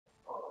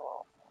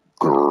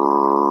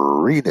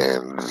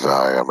Greetings,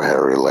 I am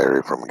Harry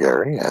Larry from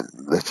Gary, and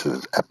this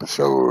is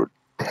episode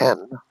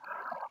 10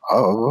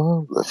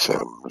 of The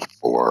Sims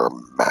for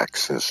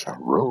Maxis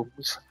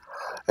Rooms.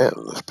 And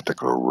this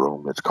particular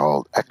room is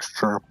called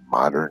Extra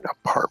Modern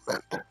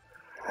Apartment.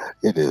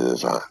 It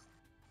is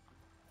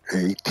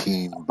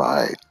 18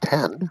 by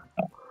 10,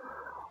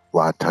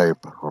 lot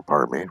type, or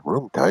pardon me,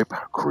 room type,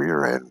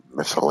 career and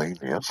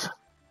miscellaneous.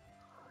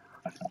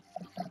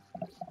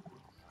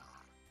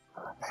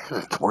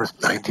 It's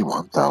worth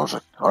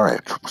 91,000. All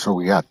right, so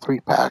we got 3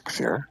 packs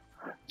here.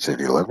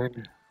 City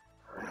living,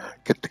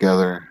 get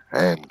together,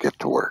 and get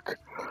to work.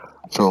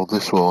 So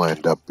this will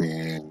end up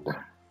being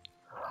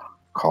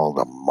called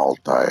a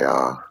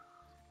multi-pack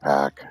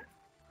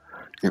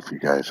if you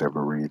guys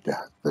ever read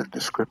the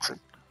description.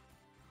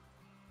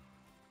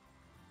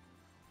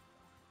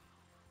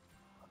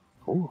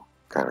 Ooh,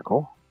 kind of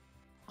cool.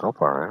 So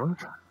far,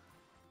 anyways.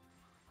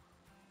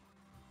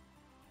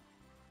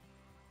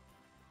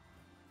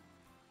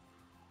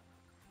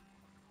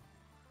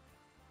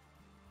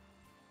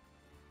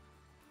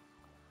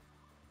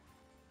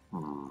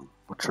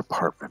 Which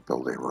apartment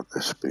building would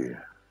this be?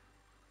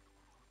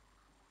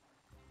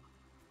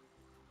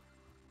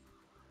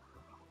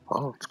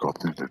 Well, let's go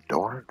through the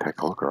door and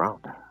take a look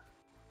around.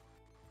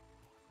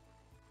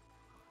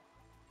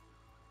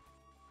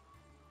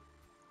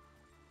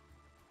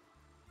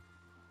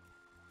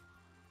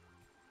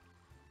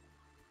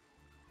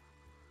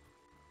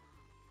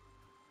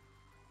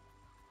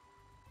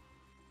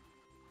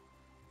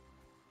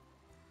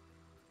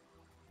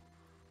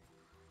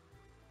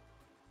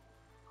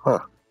 Huh.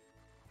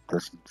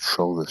 Doesn't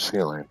show the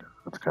ceiling.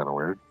 That's kind of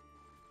weird.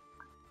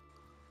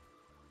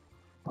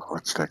 But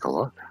let's take a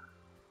look.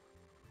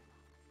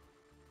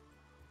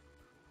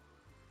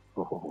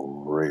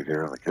 Oh, right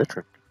here in the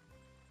kitchen.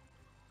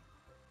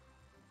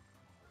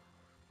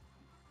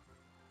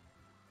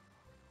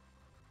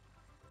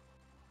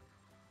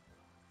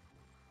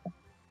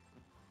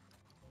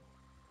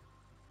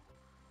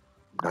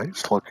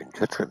 Nice looking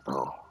kitchen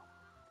though.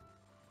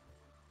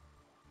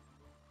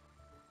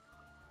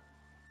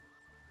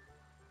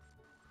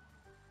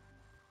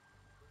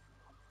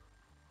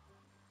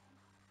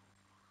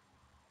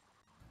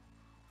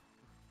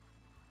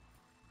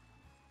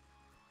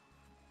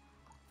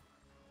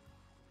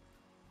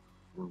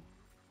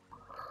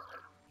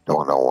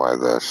 Don't know why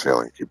the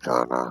ceiling keeps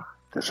on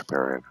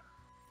disappearing.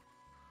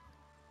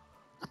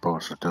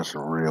 Suppose it doesn't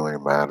really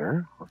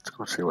matter. Let's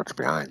go see what's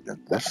behind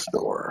this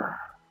door.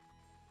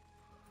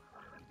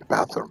 The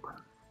bathroom.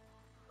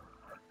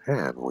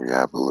 And we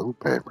have blue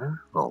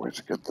paper. Always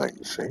a good thing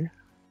to see.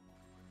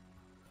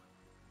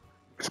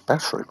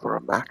 Especially for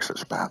a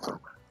Maxis bathroom.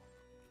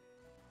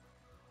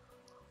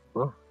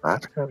 Well,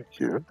 that's kind of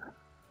cute.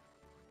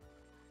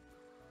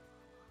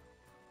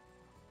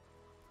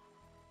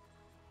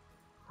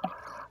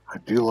 I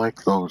do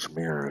like those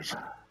mirrors.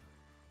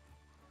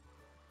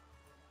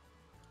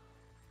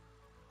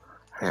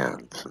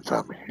 And since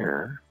I'm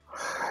here,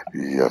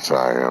 yes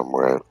I am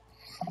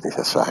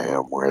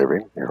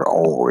waving. You're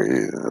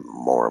always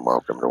more than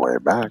welcome to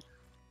wave back.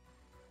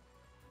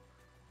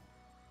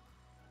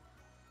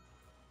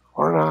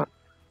 Or not.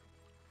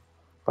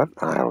 But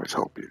I always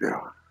hope you do.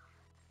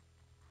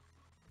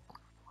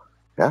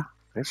 Yeah,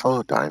 nice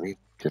little dining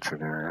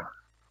kitchen area.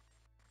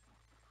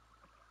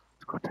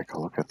 Let's go take a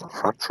look at the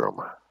front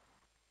room.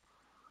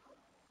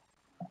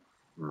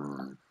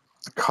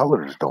 The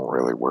colors don't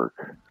really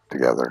work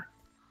together.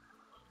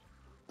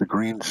 The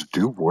greens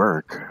do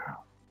work,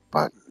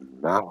 but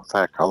not with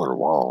that color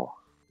wall.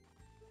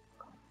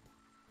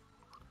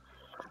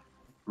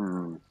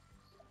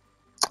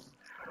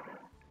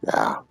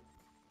 Yeah,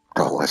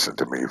 don't listen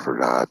to me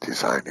for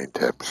designing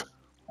tips.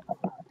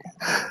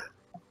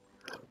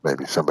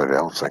 Maybe somebody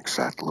else thinks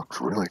that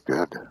looks really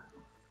good.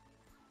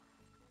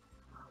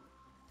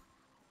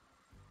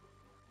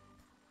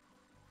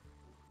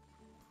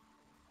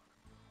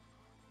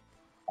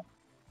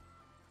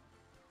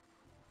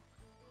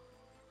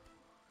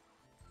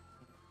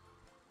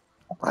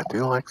 I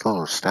do like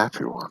those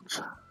statue ones.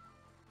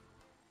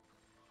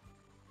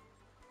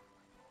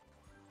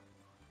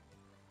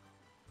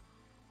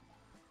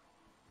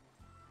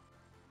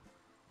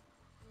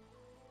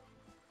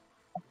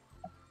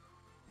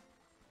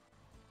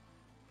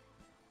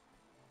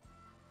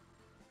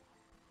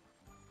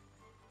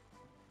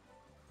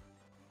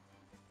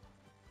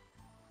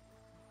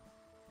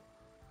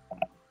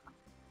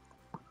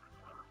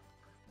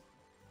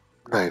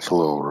 Nice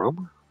little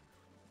room.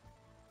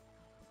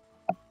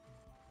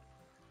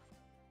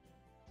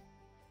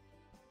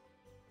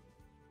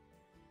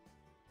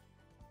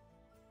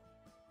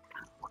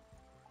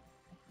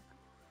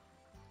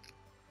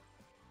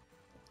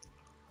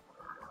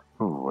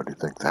 Ooh, what do you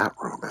think that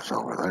room is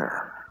over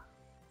there?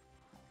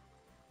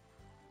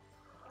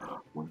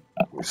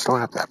 We still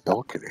have that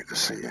balcony to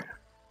see.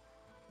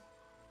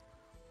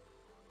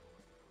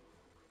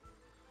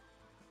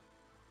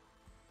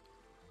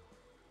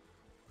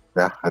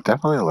 Yeah, I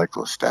definitely like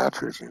those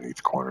statues in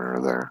each corner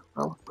there.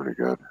 That look pretty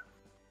good.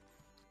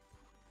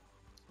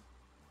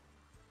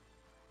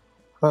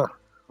 Huh.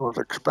 I was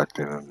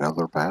expecting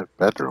another bad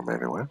bedroom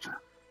anyways.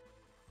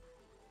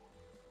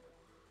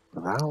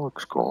 But that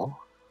looks cool.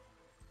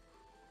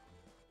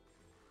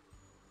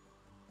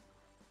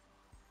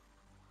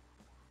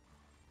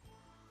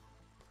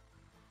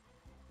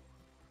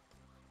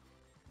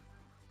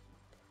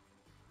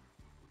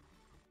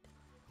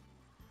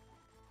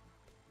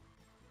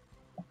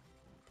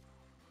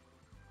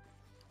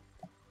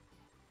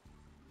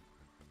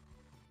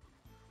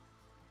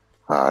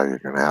 You're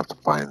going to have to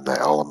find the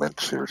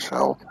elements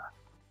yourself.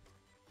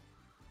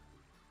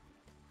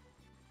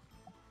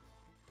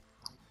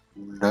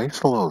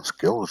 Nice little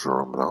skills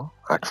room, though.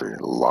 Actually,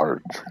 a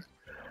large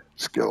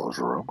skills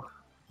room.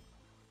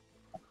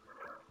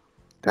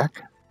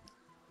 Deck?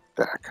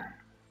 Deck.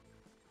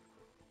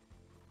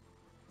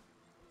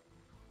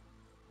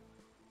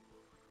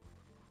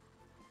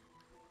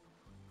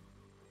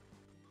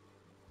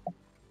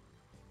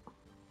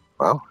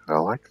 Well, I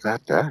like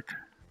that deck.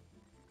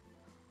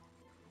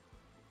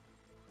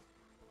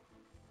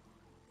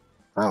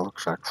 That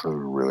looks actually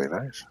really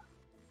nice.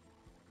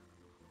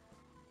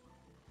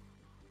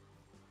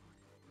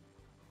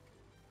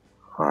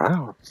 Alright,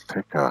 let's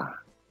take a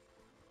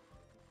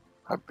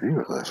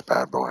view of this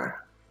bad boy.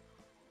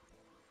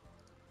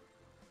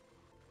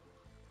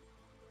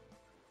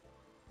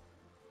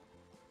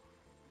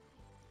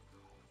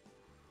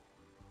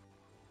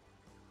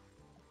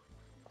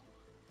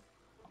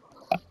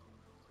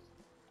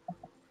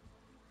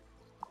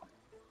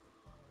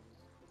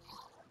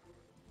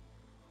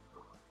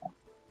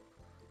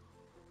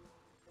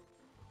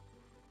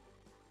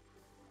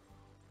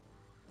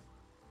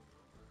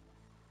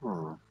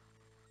 Hmm.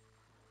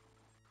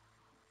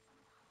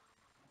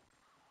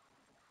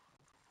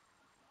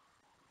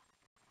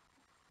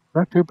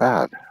 Not too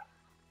bad.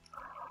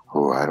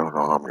 Oh, I don't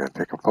know how I'm going to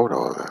take a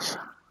photo of this.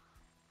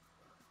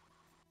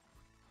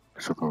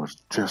 So if it was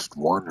just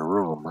one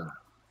room,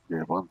 be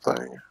one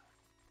thing.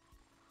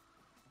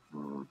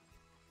 Hmm.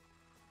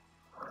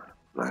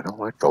 I don't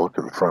like the look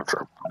of the front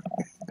room.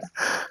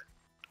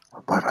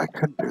 But I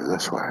could do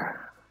this way.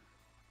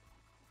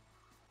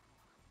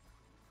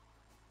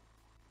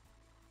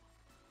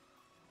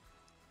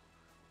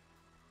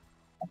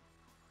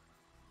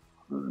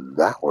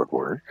 That would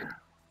work.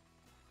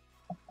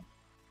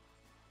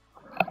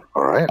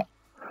 Alright.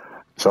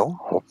 So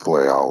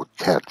hopefully I'll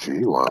catch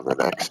you on the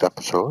next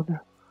episode.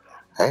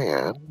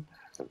 And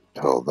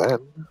until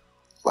then,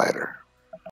 later.